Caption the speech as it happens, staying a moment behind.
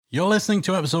You're listening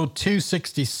to episode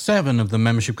 267 of the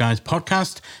Membership Guys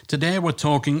podcast. Today we're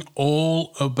talking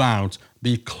all about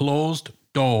the closed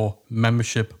door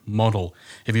membership model.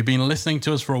 If you've been listening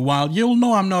to us for a while, you'll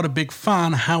know I'm not a big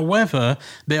fan. However,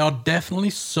 there are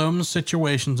definitely some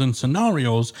situations and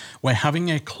scenarios where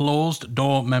having a closed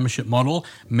door membership model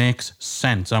makes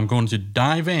sense. I'm going to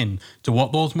dive in to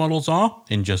what those models are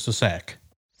in just a sec.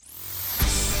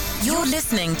 You're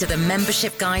listening to the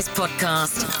Membership Guys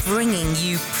podcast, bringing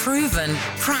you proven,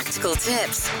 practical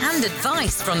tips and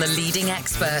advice from the leading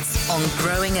experts on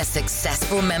growing a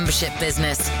successful membership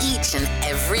business each and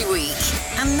every week.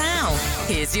 And now,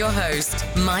 here's your host,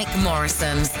 Mike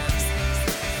Morrison.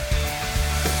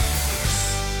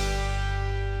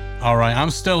 All right, I'm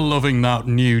still loving that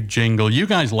new jingle. You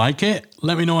guys like it?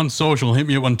 Let me know on social. Hit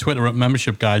me up on Twitter at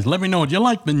Membership Guys. Let me know, do you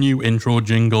like the new intro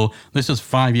jingle? This is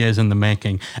 5 years in the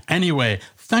making. Anyway,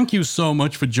 thank you so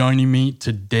much for joining me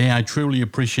today. I truly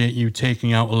appreciate you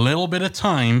taking out a little bit of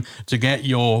time to get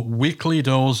your weekly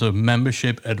dose of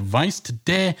membership advice.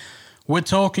 Today, we're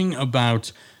talking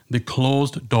about the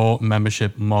closed door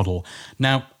membership model.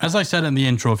 Now, as I said in the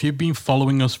intro, if you've been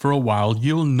following us for a while,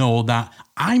 you'll know that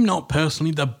I'm not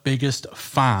personally the biggest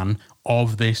fan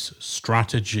of this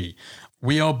strategy.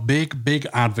 We are big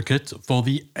advocates for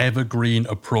the evergreen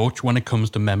approach when it comes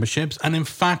to memberships. And in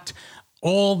fact,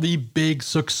 all the big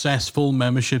successful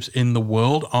memberships in the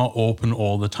world are open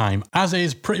all the time, as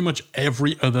is pretty much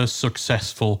every other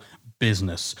successful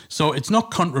business. So it's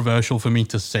not controversial for me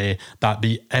to say that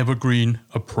the evergreen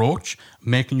approach,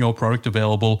 making your product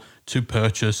available to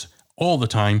purchase all the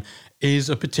time, is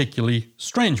a particularly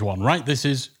strange one, right? This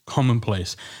is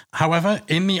commonplace. However,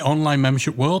 in the online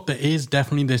membership world, there is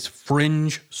definitely this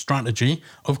fringe strategy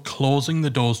of closing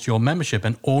the doors to your membership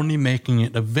and only making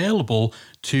it available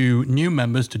to new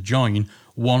members to join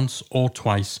once or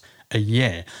twice a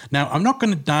year. Now, I'm not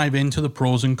going to dive into the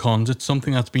pros and cons. It's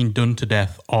something that's been done to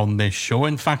death on this show.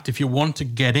 In fact, if you want to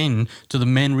get into the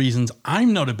main reasons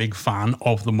I'm not a big fan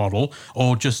of the model,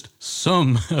 or just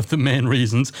some of the main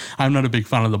reasons I'm not a big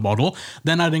fan of the model,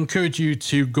 then I'd encourage you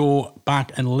to go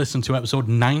back and listen to episode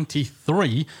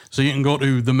 93. So you can go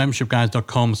to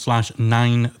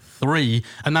themembershipguys.com/93,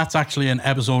 and that's actually an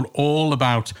episode all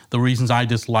about the reasons I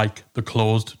dislike the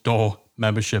closed door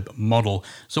membership model.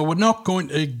 So we're not going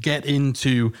to get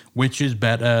into which is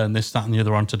better and this, that, and the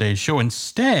other on today's show.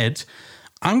 Instead,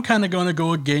 I'm kind of going to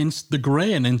go against the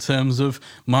grain in terms of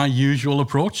my usual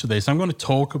approach to this. I'm going to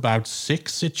talk about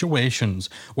 6 situations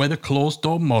where the closed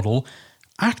door model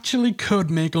actually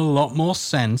could make a lot more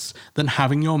sense than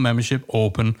having your membership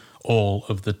open all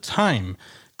of the time.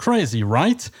 Crazy,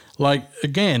 right? Like,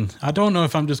 again, I don't know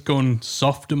if I'm just going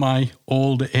soft to my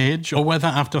old age or whether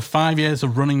after 5 years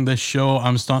of running this show,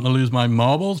 I'm starting to lose my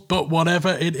marbles, but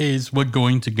whatever it is, we're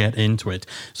going to get into it.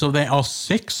 So there are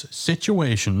 6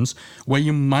 situations where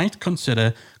you might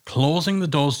consider closing the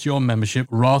doors to your membership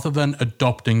rather than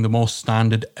adopting the more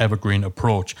standard evergreen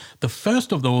approach. The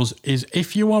first of those is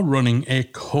if you are running a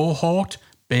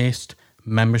cohort-based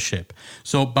membership.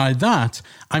 So by that,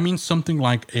 I mean something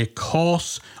like a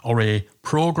course or a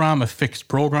program, a fixed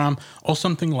program, or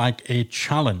something like a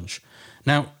challenge.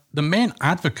 Now, the main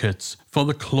advocates for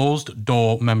the closed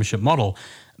door membership model,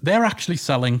 they're actually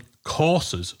selling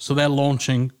courses. So they're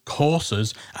launching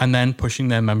courses and then pushing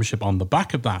their membership on the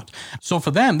back of that. So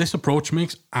for them, this approach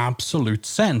makes absolute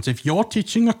sense. If you're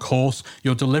teaching a course,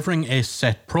 you're delivering a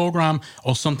set program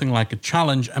or something like a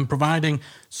challenge and providing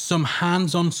some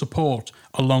hands-on support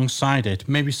alongside it,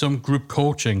 maybe some group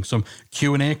coaching, some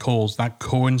Q&A calls that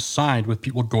coincide with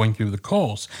people going through the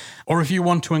course. Or if you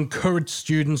want to encourage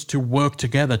students to work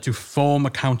together to form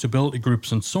accountability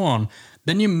groups and so on,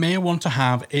 then you may want to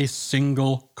have a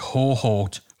single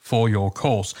cohort for your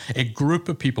course, a group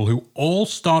of people who all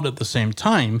start at the same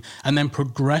time and then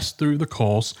progress through the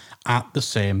course at the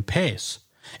same pace.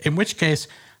 In which case,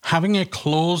 having a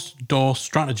closed door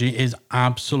strategy is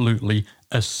absolutely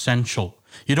essential.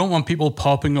 You don't want people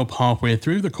popping up halfway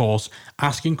through the course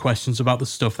asking questions about the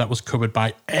stuff that was covered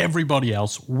by everybody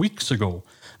else weeks ago.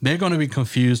 They're going to be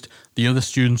confused. The other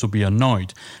students will be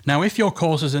annoyed. Now, if your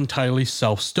course is entirely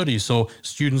self-study, so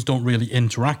students don't really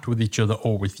interact with each other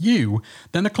or with you,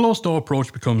 then the closed door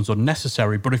approach becomes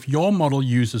unnecessary. But if your model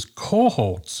uses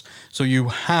cohorts, so you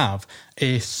have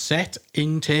a set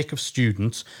intake of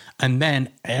students, and then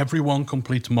everyone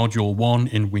completes module 1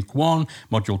 in week 1,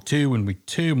 module 2 in week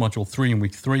 2, module 3 in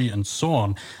week 3, and so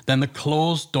on, then the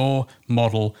closed door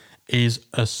model is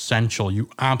essential. You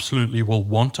absolutely will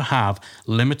want to have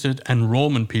limited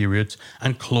enrollment periods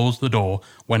and close the door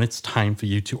when it's time for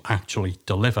you to actually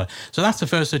deliver. So that's the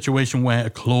first situation where a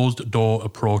closed door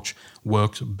approach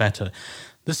works better.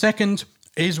 The second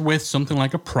is with something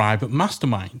like a private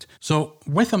mastermind. So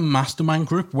with a mastermind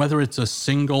group, whether it's a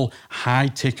single high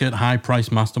ticket, high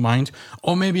price mastermind,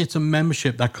 or maybe it's a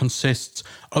membership that consists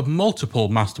of multiple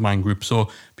mastermind groups. So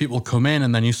people come in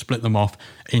and then you split them off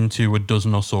into a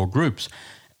dozen or so groups.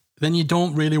 Then you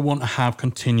don't really want to have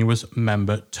continuous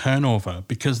member turnover,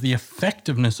 because the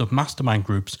effectiveness of mastermind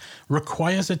groups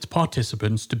requires its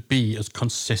participants to be as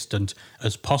consistent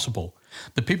as possible.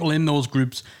 The people in those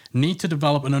groups need to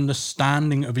develop an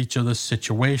understanding of each other's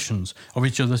situations, of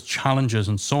each other's challenges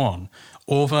and so on,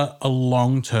 over a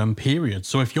long-term period.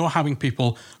 So if you're having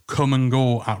people come and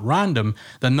go at random,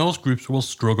 then those groups will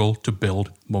struggle to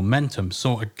build momentum.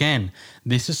 So again,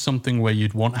 this is something where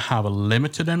you'd want to have a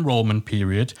limited enrollment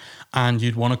period, and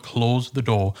you'd want to close the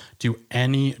door to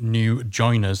any new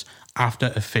joiners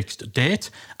after a fixed date,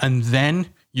 and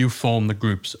then you form the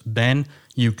groups. Then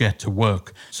you get to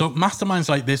work. So masterminds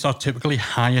like this are typically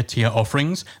higher tier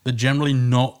offerings. They're generally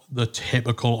not the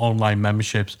typical online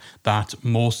memberships that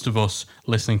most of us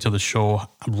listening to the show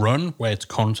run, where it's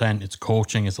content, it's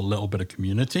coaching, it's a little bit of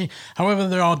community. However,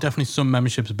 there are definitely some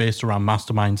memberships based around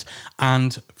masterminds,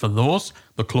 and for those,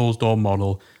 the closed door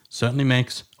model certainly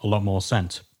makes a lot more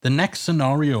sense. The next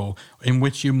scenario in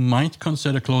which you might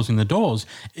consider closing the doors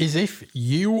is if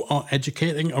you are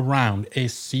educating around a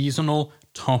seasonal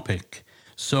topic.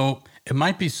 So it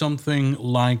might be something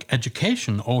like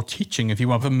education or teaching. If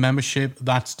you have a membership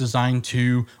that's designed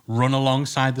to run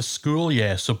alongside the school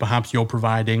year, so perhaps you're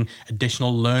providing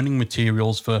additional learning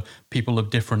materials for people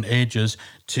of different ages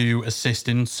to assist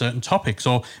in certain topics,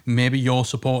 or maybe you're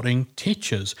supporting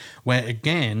teachers, where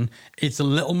again, it's a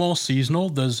little more seasonal.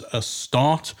 There's a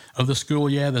start of the school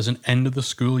year, there's an end of the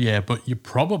school year, but you're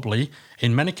probably,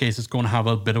 in many cases, going to have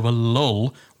a bit of a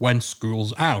lull when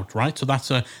school's out, right? So that's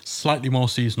a slightly more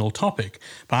seasonal topic.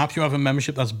 Perhaps you have a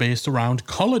membership that's based around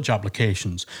college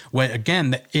applications, where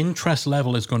again, the interest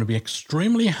level is going to be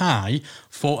extremely high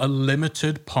for a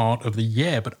limited part of the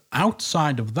year, but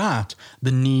outside of that,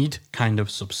 the need kind of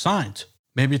subsides.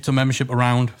 Maybe it's a membership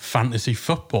around fantasy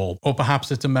football, or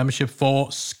perhaps it's a membership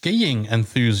for skiing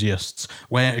enthusiasts,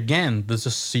 where again, there's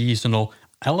a seasonal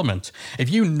element. If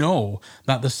you know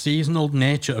that the seasonal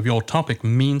nature of your topic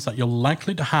means that you're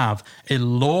likely to have a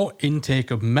low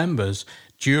intake of members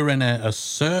during a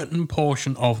certain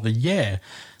portion of the year,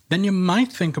 then you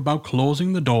might think about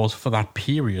closing the doors for that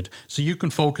period so you can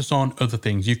focus on other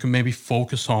things. You can maybe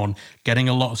focus on getting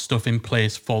a lot of stuff in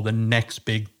place for the next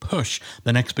big push,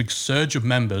 the next big surge of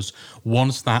members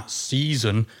once that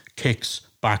season kicks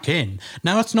back in.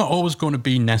 Now, it's not always going to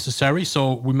be necessary.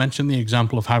 So we mentioned the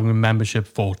example of having a membership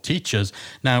for teachers.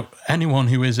 Now, anyone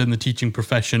who is in the teaching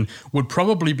profession would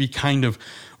probably be kind of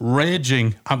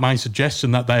raging at my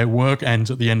suggestion that their work ends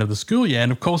at the end of the school year.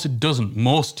 And of course it doesn't.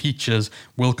 Most teachers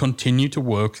will continue to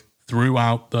work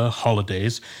throughout the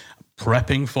holidays,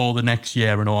 prepping for the next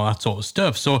year and all that sort of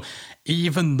stuff. So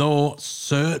even though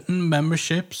certain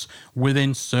memberships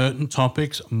within certain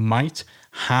topics might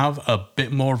have a bit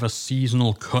more of a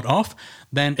seasonal cutoff,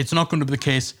 then it's not going to be the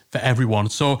case for everyone.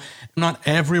 So not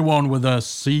everyone with a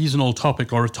seasonal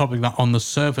topic, or a topic that on the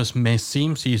surface may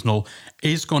seem seasonal,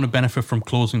 is going to benefit from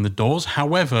closing the doors.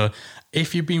 However,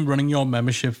 if you've been running your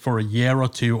membership for a year or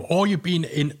two, or you've been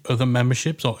in other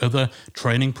memberships or other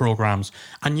training programs,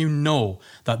 and you know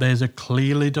that there's a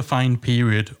clearly defined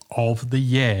period of the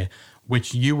year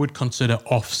which you would consider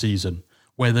off-season,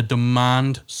 where the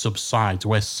demand subsides,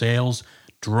 where sales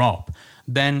drop,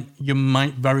 then you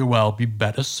might very well be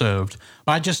better served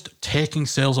by just taking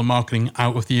sales and marketing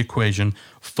out of the equation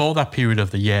for that period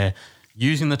of the year,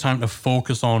 using the time to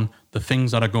focus on the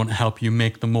things that are going to help you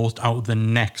make the most out of the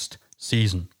next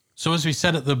season. So as we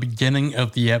said at the beginning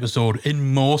of the episode,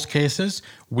 in most cases,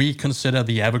 we consider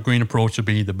the evergreen approach to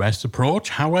be the best approach.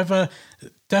 However,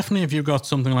 definitely if you've got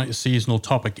something like a seasonal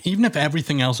topic, even if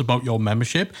everything else about your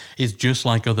membership is just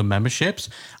like other memberships,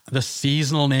 the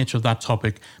seasonal nature of that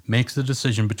topic makes the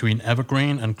decision between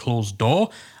evergreen and closed door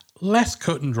less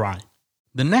cut and dry.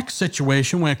 The next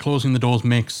situation where closing the doors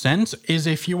makes sense is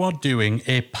if you are doing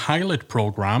a pilot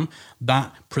program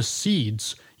that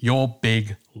precedes your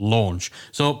big launch.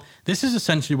 So this is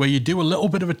essentially where you do a little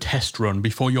bit of a test run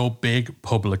before your big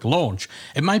public launch.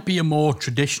 It might be a more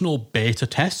traditional beta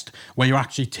test where you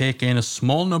actually take in a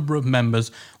small number of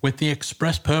members with the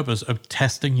express purpose of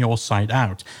testing your site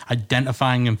out,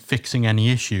 identifying and fixing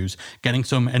any issues, getting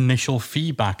some initial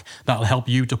feedback that'll help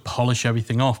you to polish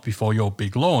everything off before your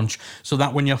big launch, so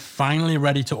that when you're finally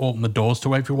ready to open the doors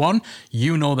to everyone,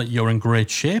 you know that you're in great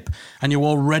shape and you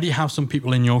already have some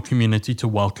people in your community to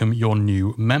welcome your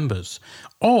new members.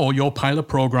 Or your pilot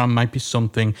program might be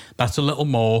something that's a little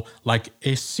more like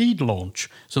a seed launch.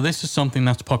 So this is something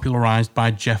that's popularized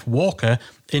by Jeff Walker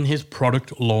in his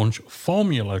Product Launch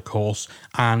Formula course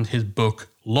and his book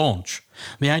Launch.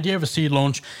 The idea of a seed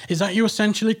launch is that you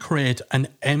essentially create an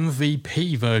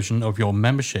MVP version of your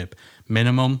membership,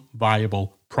 minimum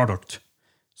viable product.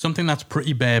 Something that's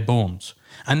pretty bare bones.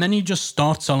 And then you just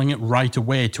start selling it right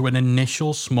away to an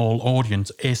initial small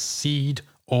audience, a seed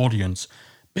audience,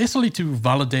 basically to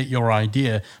validate your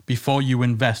idea before you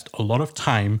invest a lot of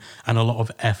time and a lot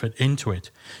of effort into it.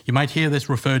 You might hear this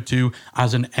referred to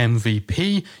as an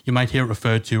MVP. You might hear it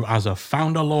referred to as a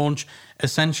founder launch.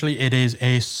 Essentially, it is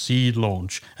a seed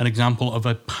launch, an example of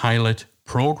a pilot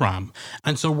program.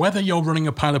 And so whether you're running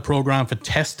a pilot program for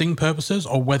testing purposes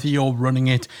or whether you're running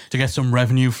it to get some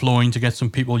revenue flowing, to get some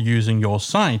people using your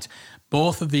site,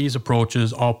 both of these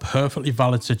approaches are perfectly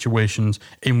valid situations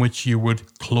in which you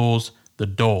would close the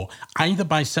door, either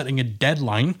by setting a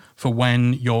deadline for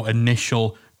when your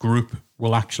initial group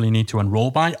will actually need to enroll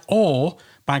by, or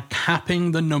by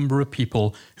capping the number of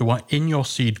people who are in your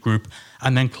seed group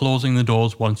and then closing the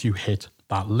doors once you hit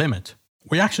that limit.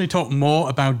 We actually talked more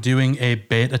about doing a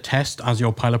beta test as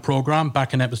your pilot program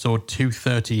back in episode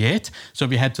 238. So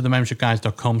if you head to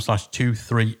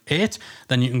themembershipguys.com/238,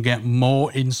 then you can get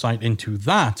more insight into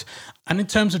that. And in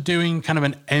terms of doing kind of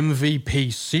an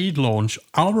MVP seed launch,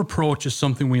 our approach is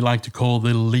something we like to call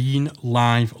the Lean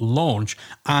Live Launch.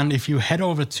 And if you head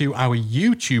over to our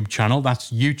YouTube channel, that's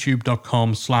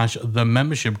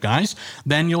youtube.com/themembershipguys,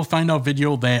 then you'll find our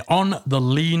video there on the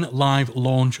Lean Live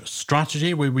Launch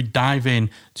strategy, where we dive in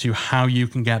to how you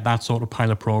can get that sort of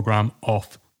pilot program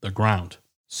off the ground.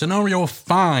 Scenario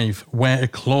 5, where a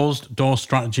closed door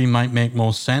strategy might make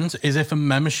more sense, is if a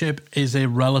membership is a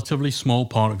relatively small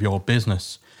part of your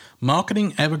business.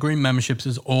 Marketing evergreen memberships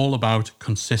is all about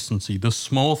consistency, the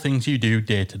small things you do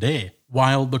day to day,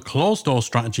 while the closed door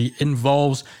strategy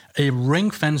involves a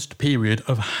ring-fenced period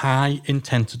of high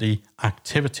intensity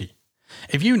activity.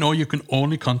 If you know you can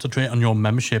only concentrate on your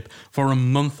membership for a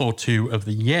month or two of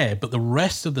the year, but the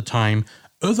rest of the time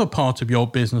other parts of your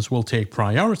business will take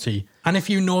priority, and if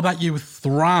you know that you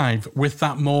thrive with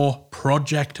that more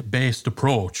project-based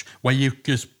approach, where you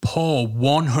just pour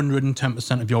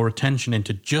 110% of your attention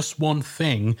into just one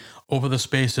thing over the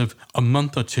space of a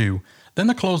month or two, then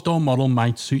the closed door model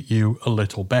might suit you a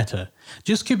little better.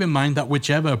 Just keep in mind that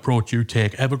whichever approach you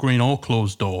take, evergreen or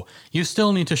closed door, you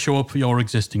still need to show up for your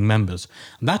existing members.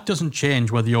 That doesn't change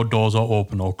whether your doors are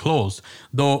open or closed,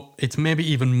 though it's maybe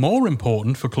even more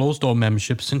important for closed door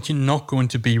memberships since you're not going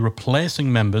to be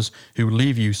replacing members who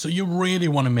leave you, so you really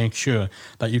want to make sure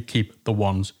that you keep the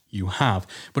ones you have.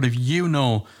 But if you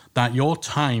know that your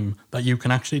time that you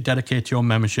can actually dedicate to your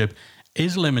membership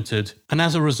is limited, and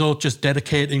as a result, just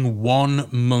dedicating 1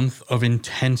 month of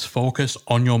intense focus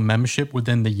on your membership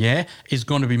within the year is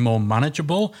going to be more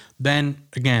manageable, then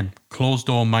again, closed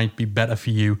door might be better for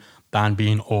you than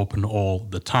being open all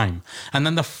the time. And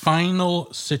then the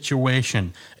final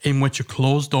situation in which a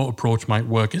closed door approach might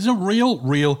work is a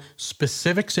real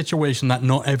specific situation that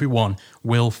not everyone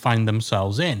will find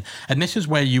themselves in. And this is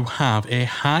where you have a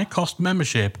high cost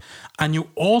membership and you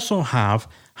also have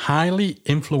highly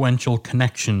influential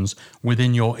connections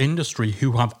within your industry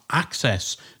who have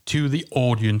access to the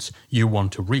audience you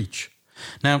want to reach.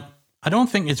 Now, I don't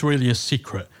think it's really a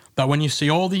secret that when you see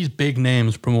all these big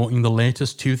names promoting the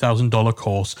latest $2,000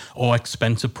 course or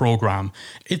expensive program,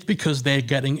 it's because they're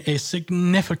getting a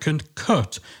significant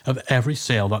cut of every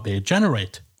sale that they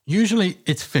generate. Usually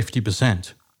it's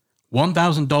 50%.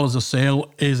 $1,000 a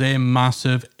sale is a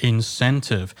massive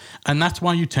incentive, and that's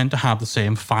why you tend to have the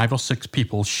same 5 or 6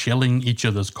 people shilling each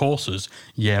other's courses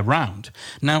year round.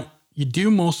 Now, you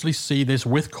do mostly see this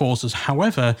with courses.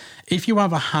 However, if you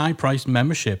have a high-priced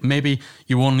membership, maybe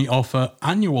you only offer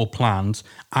annual plans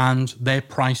and they're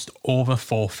priced over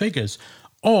 4 figures,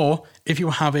 or if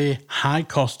you have a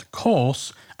high-cost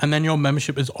course and then your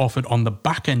membership is offered on the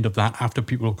back end of that after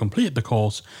people have completed the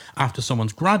course, after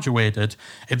someone's graduated,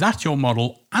 if that's your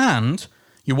model and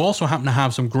you also happen to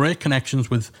have some great connections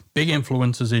with big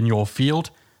influencers in your field,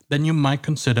 then you might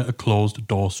consider a closed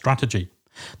door strategy.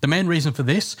 The main reason for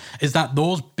this is that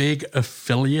those big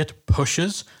affiliate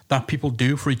pushes that people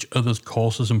do for each other's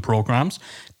courses and programs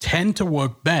tend to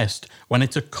work best when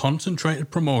it's a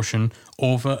concentrated promotion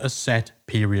over a set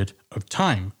period of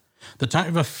time. The type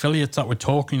of affiliates that we're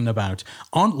talking about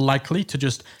aren't likely to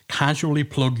just casually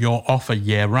plug your offer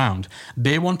year round.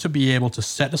 They want to be able to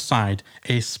set aside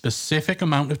a specific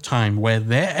amount of time where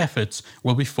their efforts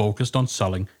will be focused on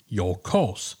selling your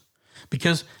course.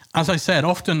 Because, as I said,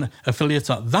 often affiliates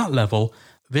at that level,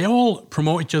 They all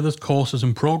promote each other's courses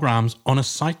and programs on a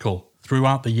cycle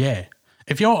throughout the year.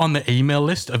 If you're on the email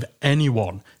list of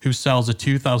anyone who sells a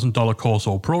 $2,000 course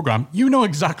or program, you know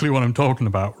exactly what I'm talking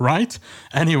about, right?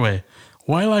 Anyway,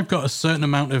 while I've got a certain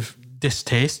amount of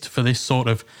distaste for this sort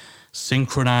of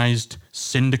synchronized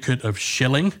syndicate of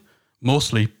shilling,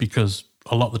 mostly because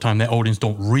a lot of the time their audience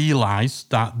don't realize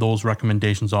that those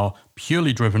recommendations are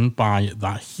purely driven by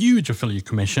that huge affiliate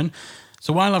commission.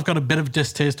 So while I've got a bit of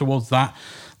distaste towards that,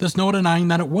 there's no denying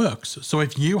that it works. So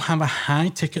if you have a high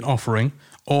ticket offering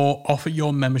or offer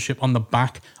your membership on the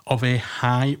back of a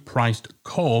high priced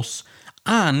course,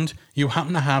 and you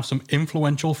happen to have some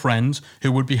influential friends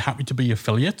who would be happy to be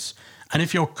affiliates, and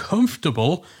if you're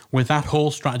comfortable with that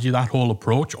whole strategy, that whole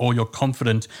approach, or you're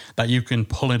confident that you can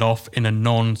pull it off in a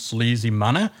non-sleazy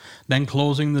manner, then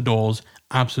closing the doors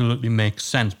absolutely makes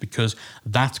sense, because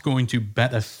that's going to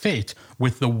better fit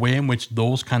with the way in which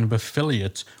those kind of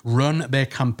affiliates run their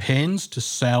campaigns to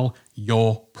sell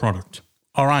your product.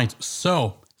 All right,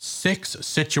 so 6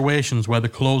 situations where the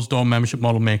closed door membership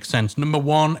model makes sense. Number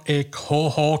 1, a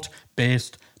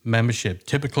cohort-based membership.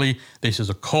 Typically, this is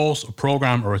a course, a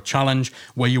program, or a challenge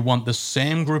where you want the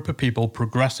same group of people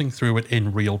progressing through it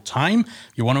in real time.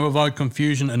 You want to avoid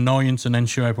confusion, annoyance, and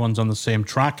ensure everyone's on the same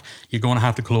track. You're going to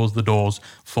have to close the doors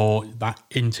for that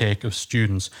intake of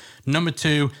students. Number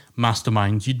 2,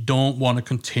 masterminds. You don't want a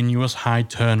continuous high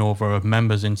turnover of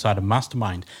members inside a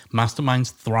mastermind.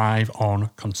 Masterminds thrive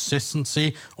on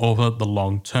consistency over the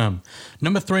long term.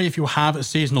 Number 3, if you have a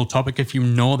seasonal topic, if you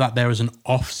know that there is an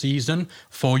off season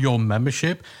for your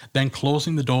membership, then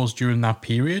closing the doors during that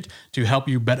period to help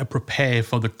you better prepare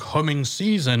for the coming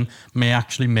season may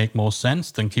actually make more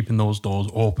sense than keeping those doors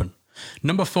open.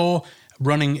 Number 4,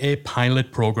 running a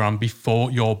pilot program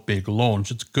before your big launch.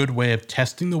 It's a good way of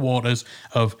testing the waters,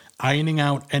 of ironing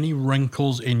out any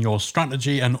wrinkles in your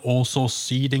strategy, and also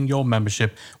seeding your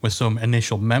membership with some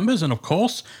initial members and, of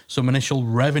course, some initial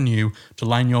revenue to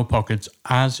line your pockets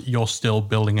as you're still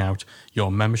building out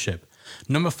your membership.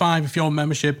 Number 5, if your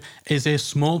membership is a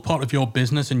small part of your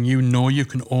business and you know you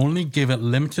can only give it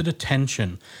limited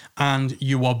attention, and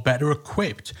you are better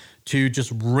equipped to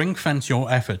just ring fence your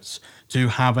efforts, to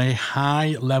have a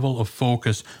high level of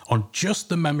focus on just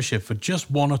the membership for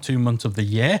just 1 or 2 months of the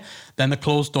year, then the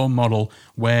closed door model,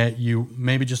 where you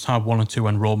maybe just have 1 or 2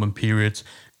 enrollment periods,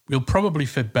 will probably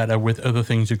fit better with other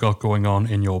things you've got going on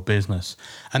in your business.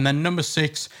 And then number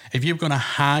 6, if you've got a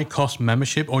high cost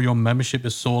membership, or your membership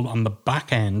is sold on the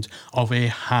back end of a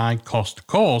high cost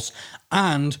course,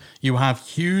 and you have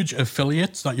huge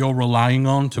affiliates that you're relying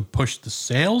on to push the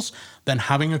sales, then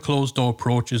having a closed door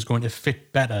approach is going to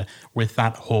fit better with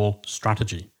that whole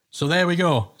strategy. So there we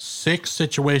go. 6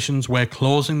 situations where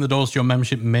closing the doors to your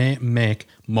membership may make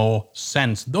more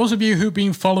sense. Those of you who've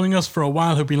been following us for a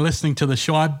while, who've been listening to the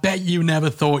show, I bet you never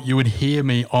thought you would hear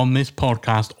me on this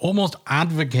podcast almost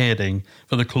advocating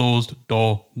for the closed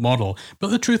door model. But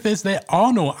the truth is, there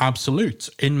are no absolutes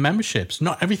in memberships.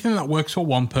 Not everything that works for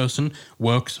one person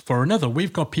works for another.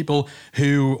 We've got people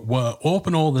who were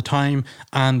open all the time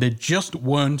and they just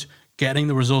weren't getting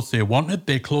the results they wanted.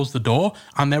 They closed the door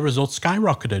and their results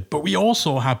skyrocketed. But we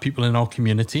also have people in our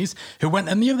communities who went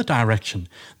in the other direction.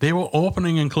 They were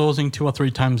opening and closing 2 or 3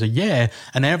 times a year,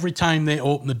 and every time they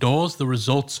opened the doors, the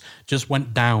results just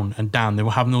went down and down. They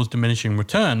were having those diminishing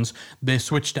returns. They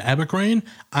switched to Evergreen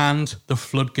and the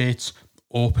floodgates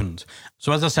opened.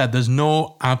 So as I said, there's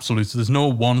no absolutes, there's no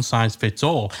one size fits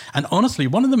all. And honestly,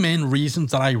 one of the main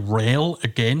reasons that I rail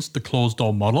against the closed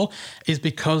door model is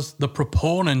because the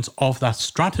proponents of that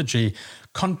strategy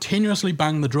continuously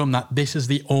bang the drum that this is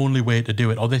the only way to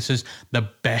do it, or this is the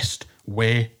best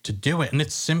way to do it. And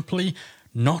it's simply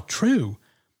not true.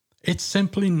 It's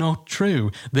simply not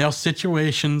true. There are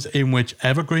situations in which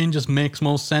Evergreen just makes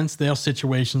more sense. There are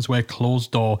situations where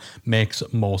closed door makes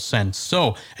more sense.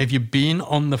 So if you've been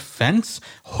on the fence,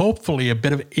 hopefully a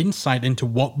bit of insight into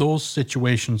what those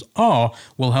situations are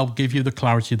will help give you the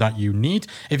clarity that you need.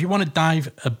 If you want to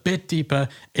dive a bit deeper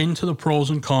into the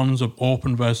pros and cons of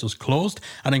open versus closed,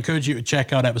 I'd encourage you to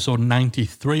check out episode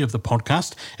 93 of the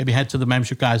podcast. If you head to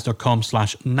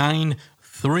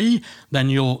themembershipguys.com/93, then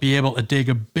you'll be able to dig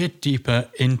a bit deeper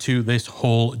into this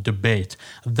whole debate.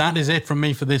 That is it from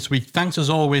me for this week. Thanks as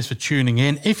always for tuning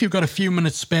in. If you've got a few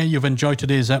minutes spare, you've enjoyed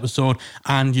today's episode,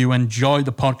 and you enjoy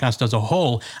the podcast as a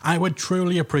whole, I would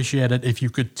truly appreciate it if you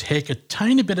could take a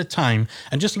tiny bit of time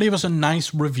and just leave us a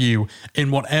nice review in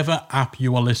whatever app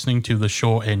you are listening to the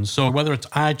show in. So whether it's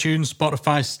iTunes,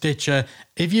 Spotify, Stitcher,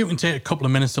 if you can take a couple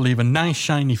of minutes to leave a nice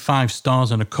shiny 5 stars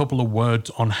and a couple of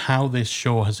words on how this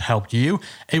show has helped you,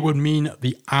 it would mean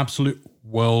the absolute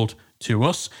world to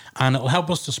us, and it'll help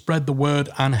us to spread the word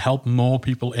and help more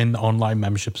people in the online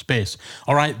membership space.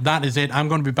 All right, that is it. I'm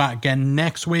going to be back again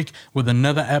next week with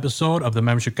another episode of the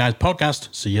Membership Guys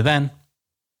podcast. See you then.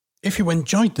 If you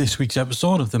enjoyed this week's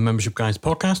episode of the Membership Guys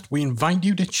podcast, we invite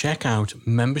you to check out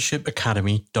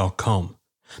membershipacademy.com.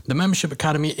 The Membership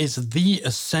Academy is the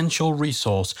essential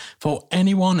resource for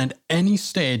anyone at any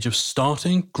stage of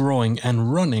starting, growing,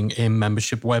 and running a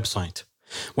membership website.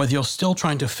 Whether you're still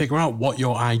trying to figure out what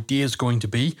your idea is going to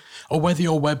be, or whether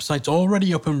your website's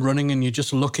already up and running and you're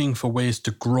just looking for ways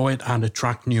to grow it and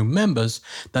attract new members,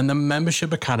 then the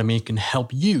Membership Academy can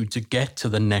help you to get to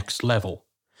the next level.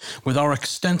 With our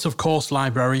extensive course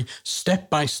library,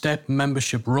 step-by-step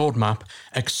membership roadmap,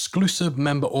 exclusive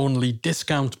member-only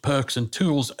discount perks and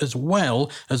tools, as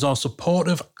well as our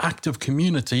supportive, active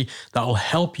community that will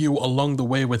help you along the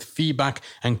way with feedback,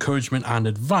 encouragement, and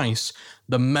advice,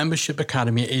 the Membership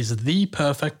Academy is the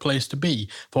perfect place to be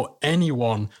for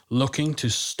anyone looking to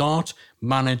start,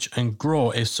 manage, and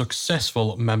grow a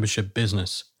successful membership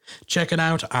business. Check it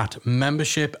out at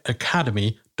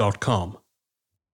membershipacademy.com.